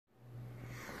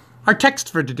Our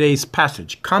text for today's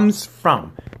passage comes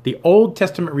from the Old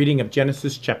Testament reading of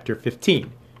Genesis chapter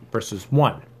 15, verses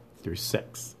 1 through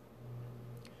 6.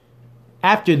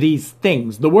 After these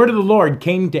things, the word of the Lord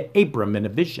came to Abram in a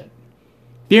vision.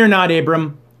 Fear not,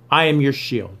 Abram, I am your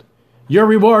shield. Your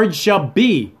reward shall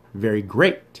be very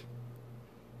great.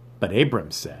 But Abram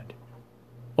said,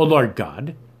 O Lord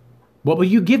God, what will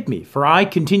you give me? For I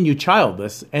continue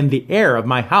childless, and the heir of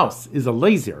my house is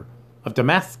Eliezer of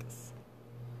Damascus.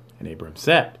 And Abram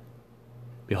said,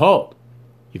 Behold,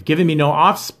 you've given me no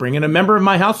offspring, and a member of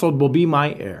my household will be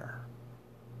my heir.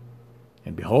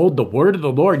 And behold, the word of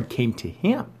the Lord came to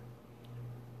him.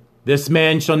 This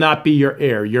man shall not be your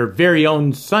heir. Your very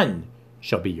own son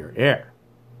shall be your heir.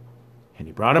 And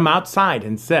he brought him outside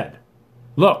and said,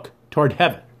 Look toward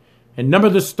heaven, and number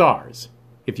the stars,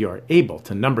 if you are able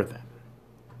to number them.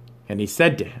 And he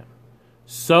said to him,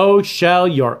 So shall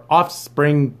your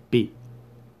offspring be.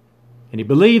 And he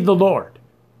believed the Lord,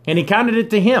 and he counted it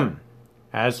to him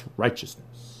as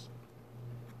righteousness.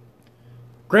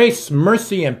 Grace,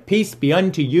 mercy, and peace be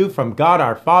unto you from God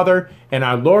our Father and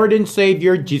our Lord and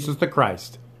Savior, Jesus the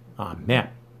Christ. Amen.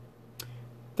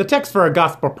 The text for our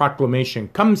gospel proclamation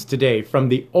comes today from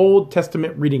the Old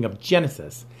Testament reading of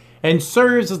Genesis and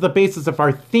serves as the basis of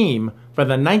our theme for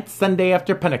the 9th Sunday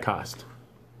after Pentecost.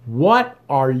 What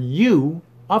are you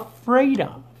afraid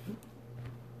of?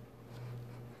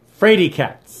 Fraidy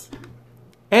cats.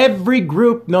 Every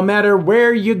group, no matter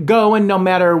where you go and no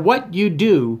matter what you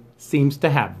do, seems to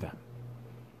have them.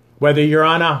 Whether you're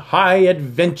on a high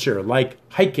adventure like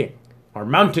hiking or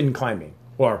mountain climbing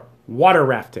or water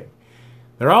rafting,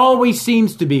 there always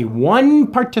seems to be one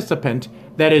participant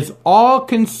that is all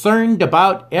concerned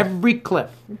about every cliff,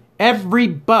 every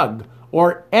bug,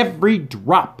 or every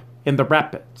drop in the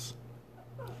rapids.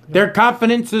 Their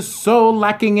confidence is so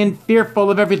lacking and fearful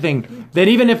of everything that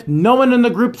even if no one in the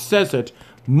group says it,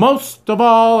 most of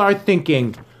all are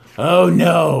thinking, oh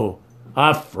no,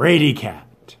 a fraidy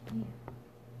cat.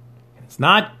 It's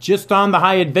not just on the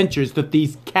high adventures that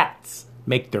these cats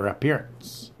make their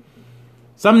appearance.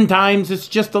 Sometimes it's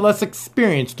just a less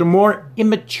experienced or more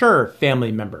immature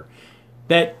family member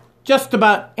that just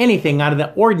about anything out of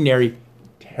the ordinary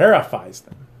terrifies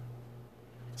them.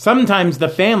 Sometimes the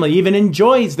family even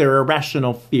enjoys their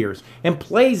irrational fears and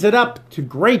plays it up to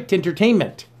great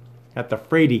entertainment at the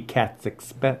fraidy cat's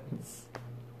expense.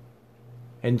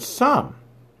 And some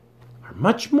are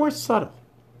much more subtle.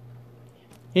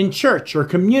 In church or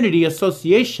community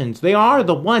associations, they are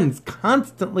the ones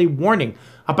constantly warning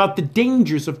about the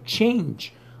dangers of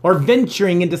change or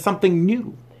venturing into something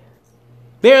new.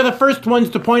 They are the first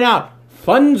ones to point out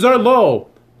funds are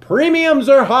low, premiums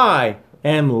are high,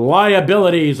 and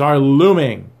liabilities are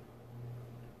looming.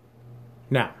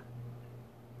 Now,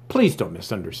 please don't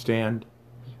misunderstand.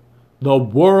 The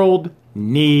world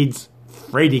needs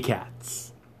fraidy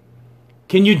cats.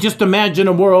 Can you just imagine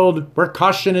a world where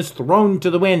caution is thrown to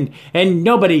the wind and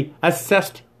nobody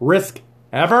assessed risk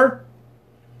ever?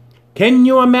 Can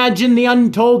you imagine the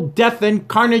untold death and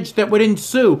carnage that would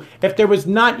ensue if there was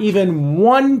not even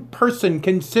one person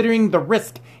considering the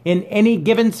risk in any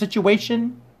given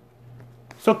situation?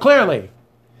 So clearly,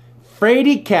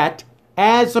 fraidy cat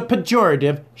as a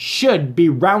pejorative should be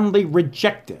roundly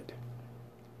rejected.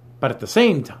 But at the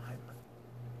same time,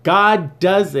 God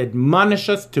does admonish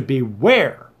us to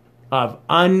beware of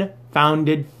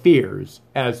unfounded fears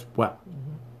as well.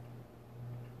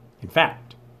 In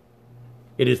fact,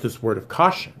 it is this word of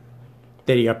caution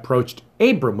that he approached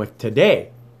Abram with today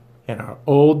in our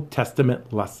Old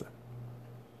Testament lesson.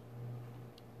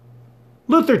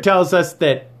 Luther tells us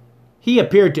that he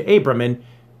appeared to Abram, and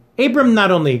Abram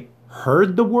not only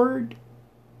heard the word,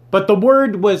 but the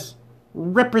word was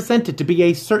represented to be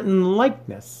a certain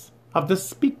likeness of the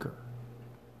speaker.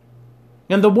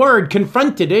 And the word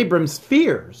confronted Abram's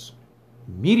fears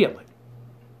immediately.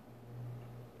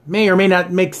 May or may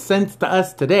not make sense to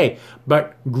us today,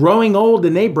 but growing old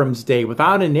in Abram's day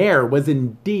without an heir was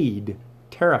indeed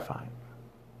terrifying.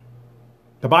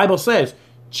 The Bible says,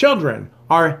 children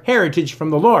are heritage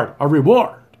from the Lord, a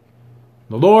reward.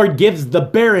 The Lord gives the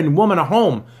barren woman a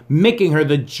home, making her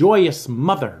the joyous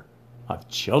mother of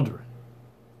children.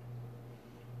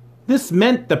 This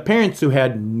meant the parents who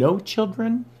had no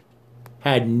children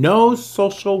had no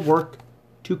social work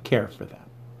to care for them.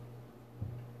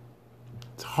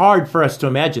 It's hard for us to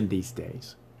imagine these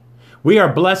days. We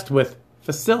are blessed with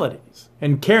facilities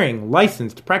and caring,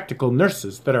 licensed practical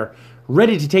nurses that are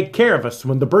ready to take care of us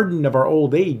when the burden of our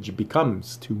old age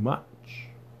becomes too much.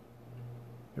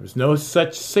 There was no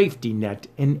such safety net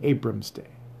in Abram's day.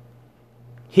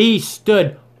 He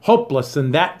stood hopeless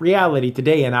in that reality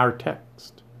today in our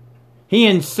text. He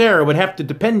and Sarah would have to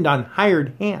depend on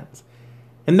hired hands.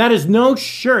 And that is no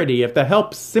surety if the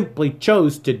help simply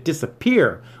chose to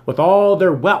disappear with all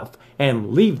their wealth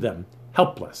and leave them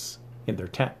helpless in their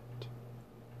tent.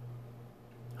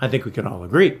 I think we can all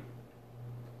agree.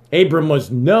 Abram was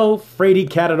no fraidy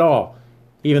cat at all,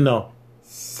 even though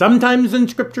sometimes in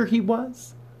Scripture he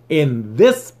was. In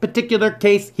this particular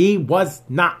case, he was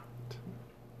not.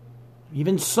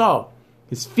 Even so,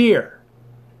 his fear,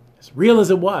 as real as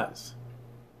it was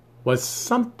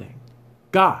something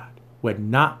God would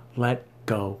not let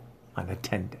go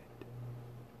unattended.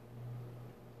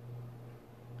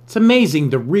 It's amazing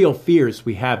the real fears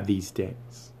we have these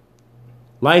days.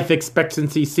 Life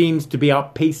expectancy seems to be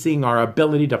outpacing our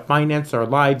ability to finance our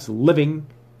lives living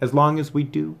as long as we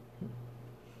do.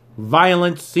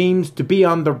 Violence seems to be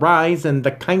on the rise, and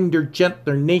the kinder,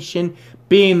 gentler nation,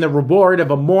 being the reward of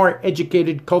a more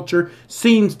educated culture,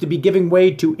 seems to be giving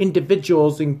way to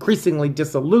individuals increasingly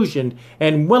disillusioned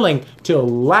and willing to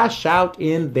lash out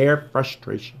in their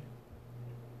frustration.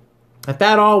 If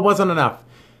that all wasn't enough,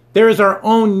 there is our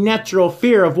own natural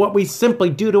fear of what we simply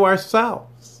do to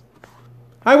ourselves.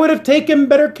 I would have taken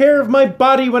better care of my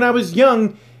body when I was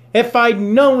young if I'd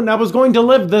known I was going to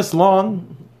live this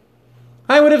long.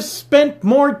 I would have spent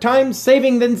more time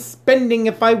saving than spending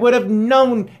if I would have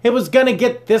known it was going to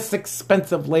get this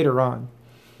expensive later on.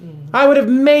 I would have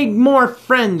made more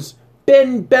friends,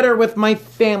 been better with my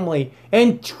family,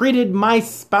 and treated my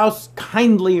spouse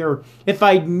kindlier if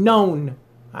I'd known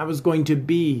I was going to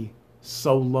be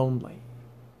so lonely.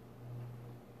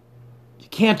 You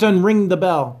can't unring the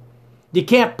bell. You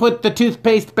can't put the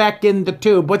toothpaste back in the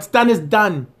tube. What's done is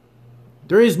done.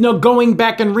 There is no going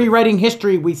back and rewriting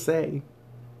history, we say.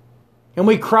 And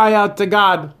we cry out to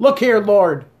God, "Look here,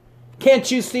 Lord.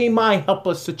 Can't you see my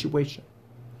helpless situation?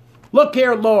 Look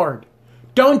here, Lord.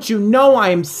 Don't you know I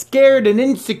am scared and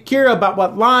insecure about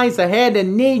what lies ahead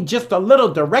and need just a little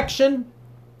direction?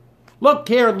 Look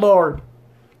here, Lord.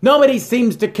 Nobody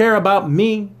seems to care about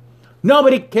me.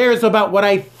 Nobody cares about what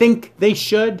I think they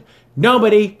should.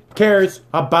 Nobody cares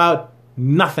about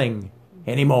nothing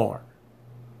anymore."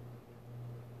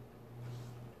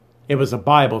 It was a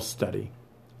Bible study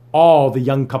all the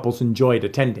young couples enjoyed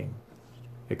attending,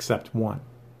 except one.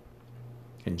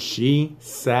 And she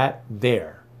sat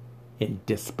there in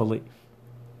disbelief.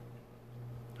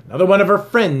 Another one of her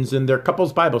friends in their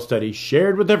couples Bible study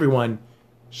shared with everyone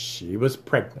she was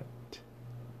pregnant.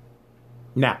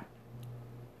 Now,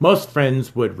 most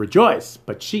friends would rejoice,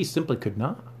 but she simply could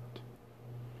not.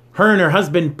 Her and her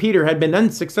husband Peter had been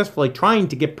unsuccessfully trying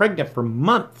to get pregnant for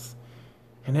months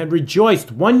and had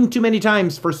rejoiced one too many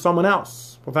times for someone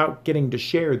else without getting to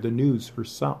share the news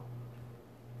herself.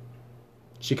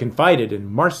 She confided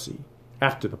in Marcy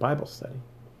after the Bible study,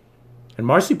 and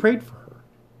Marcy prayed for her,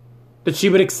 that she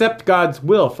would accept God's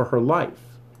will for her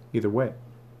life either way.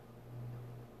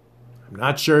 I'm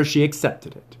not sure she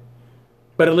accepted it,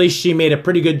 but at least she made a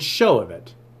pretty good show of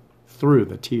it through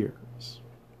the tears.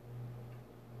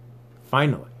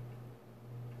 Finally,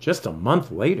 just a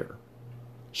month later,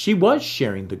 she was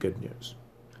sharing the good news.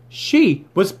 She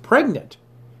was pregnant,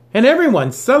 and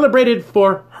everyone celebrated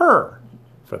for her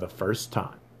for the first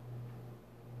time.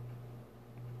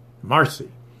 Marcy,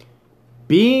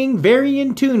 being very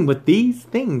in tune with these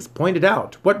things, pointed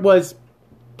out what was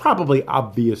probably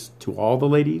obvious to all the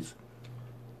ladies.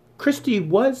 Christy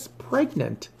was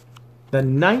pregnant the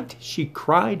night she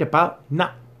cried about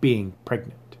not being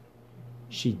pregnant.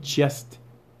 She just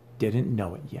didn't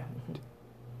know it yet.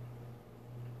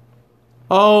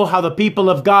 Oh, how the people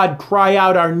of God cry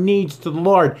out our needs to the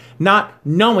Lord, not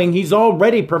knowing He's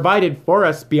already provided for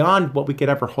us beyond what we could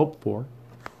ever hope for.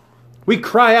 We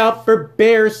cry out for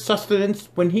bare sustenance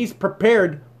when He's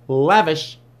prepared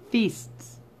lavish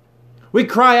feasts. We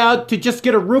cry out to just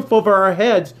get a roof over our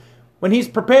heads when He's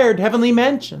prepared heavenly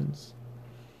mansions.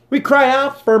 We cry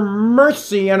out for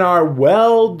mercy and our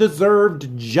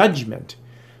well-deserved judgment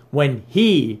when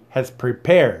He has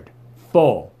prepared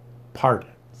full pardon.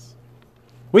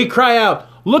 We cry out,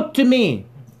 "Look to me,"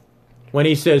 when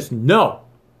He says, "No,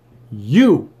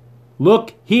 you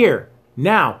look here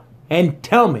now and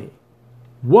tell me,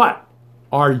 what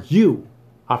are you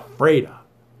afraid of?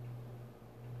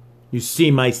 You see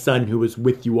my son who was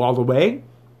with you all the way?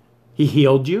 He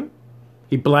healed you,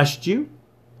 He blessed you,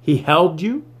 He held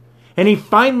you, and He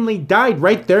finally died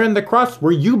right there on the cross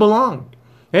where you belonged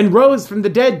and rose from the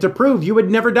dead to prove you would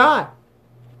never die.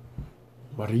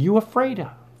 What are you afraid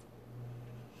of?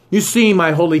 You see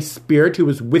my Holy Spirit who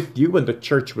was with you when the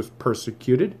church was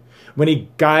persecuted, when he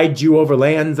guided you over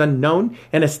lands unknown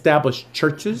and established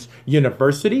churches,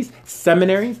 universities,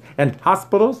 seminaries, and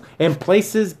hospitals, and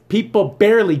places people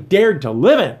barely dared to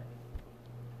live in.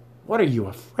 What are you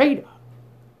afraid of?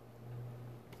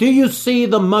 Do you see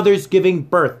the mothers giving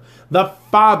birth, the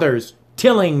fathers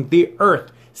tilling the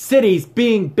earth, cities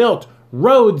being built,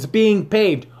 roads being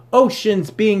paved,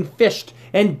 oceans being fished,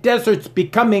 and deserts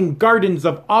becoming gardens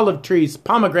of olive trees,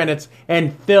 pomegranates,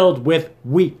 and filled with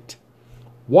wheat?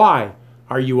 Why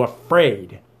are you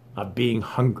afraid of being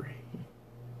hungry?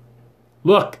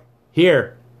 Look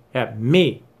here at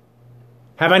me.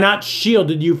 Have I not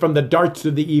shielded you from the darts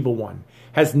of the evil one?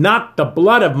 Has not the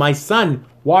blood of my Son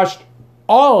washed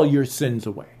all your sins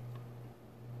away?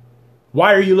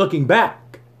 Why are you looking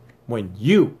back when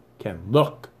you can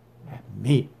look at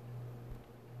me?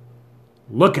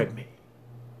 Look at me,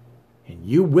 and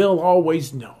you will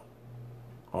always know,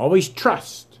 always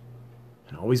trust,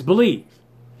 and always believe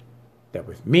that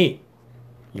with me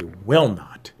you will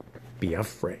not be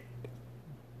afraid.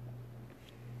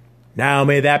 Now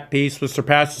may that peace which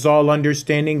surpasses all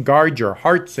understanding guard your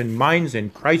hearts and minds in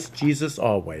Christ Jesus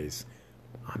always.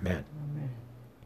 Amen.